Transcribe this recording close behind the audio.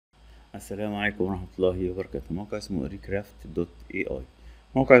السلام عليكم ورحمة الله وبركاته. موقع اسمه recraft.ai.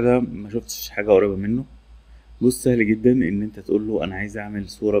 الموقع ده ما شفتش حاجة قريبة منه. بص، سهل جدا ان انت تقول له انا عايز اعمل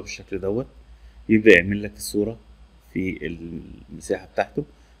صورة بالشكل دوت، يبدأ يعمل لك الصورة في المساحة بتاعته،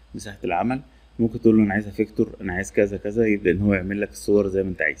 مساحة العمل. ممكن تقول له انا عايزها فيكتور، انا عايز كذا كذا، يبدأ ان هو يعمل لك الصور زي ما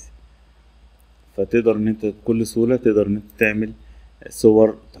انت عايز. فتقدر ان انت بكل سهولة تقدر ان انت تعمل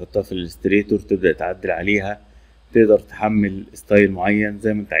صور تحطها في الالستريتور، تبدأ تعدل عليها، تقدر تحمل ستايل معين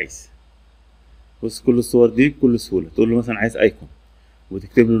زي ما انت عايز. بص، كل الصور دي بكل سهولة تقول له مثلا عايز ايكون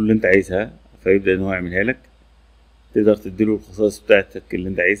وتكتب له اللي انت عايزها، فيبدأ ان هو يعملها لك. تقدر تديله الخصائص بتاعتك اللي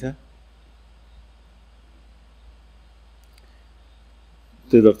انت عايزها،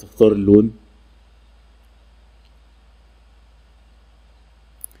 تقدر تختار اللون.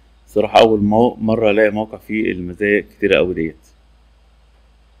 صراحة أول مرة ألاقي موقع فيه المزايا كتيرة أوي ديت.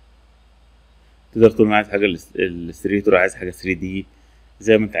 تقدر تقول أنا عايز حاجة الستريتور، عايز حاجة 3D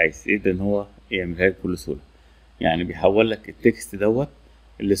زي ما انت عايز، يبدأ ان هو يعملها لك بكل سهولة. يعني بيحول لك التكست دوت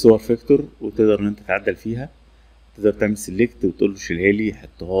لصور فيكتور، وتقدر ان انت تعدل فيها. تقدر تعمل سيلكت وتقول له شيلها لي،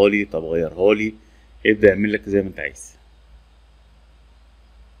 حطها لي، طب غيرها لي، يبدأ يعمل لك زي ما انت عايز.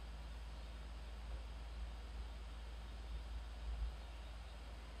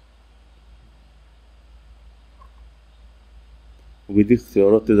 وبيديك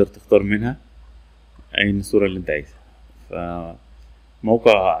اختيارات تقدر تختار منها اي الصورة اللي انت عايزها.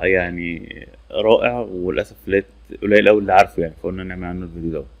 فموقع يعني رائع، وللأسف لقيت قليل أوي اللي عارفه، يعني فقلنا نعمل عنه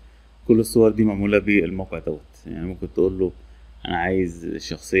الفيديو دوت. كل الصور دي معمولة بالموقع دوت. يعني ممكن تقول له أنا عايز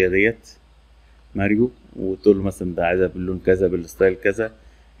الشخصية ديت ماريو، وتقول له مثلا ده عايزها باللون كذا بالستايل كذا،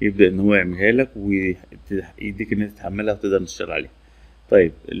 يبدأ إن هو يعملها لك ويديك إن أنت تحملها وتقدر تشتغل عليها.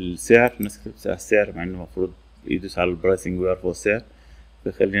 طيب السعر، الناس كتير بتسأل السعر مع إنه المفروض يدوس على البرايسنج ويعرف هو السعر،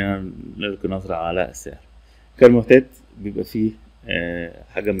 فخلينا نلقي نظرة على السعر. كالمعتاد بيبقى فيه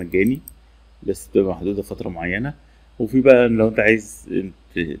حاجة مجاني بس بتبقى محدودة فترة معينة، وفي بقى لو انت عايز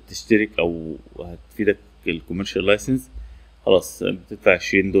تشترك او هتفيدك الكوميرشال لايسنس، خلاص بتدفع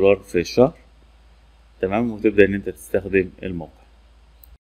 $20 في الشهر، تمام، وتبدأ ان انت تستخدم الموقع.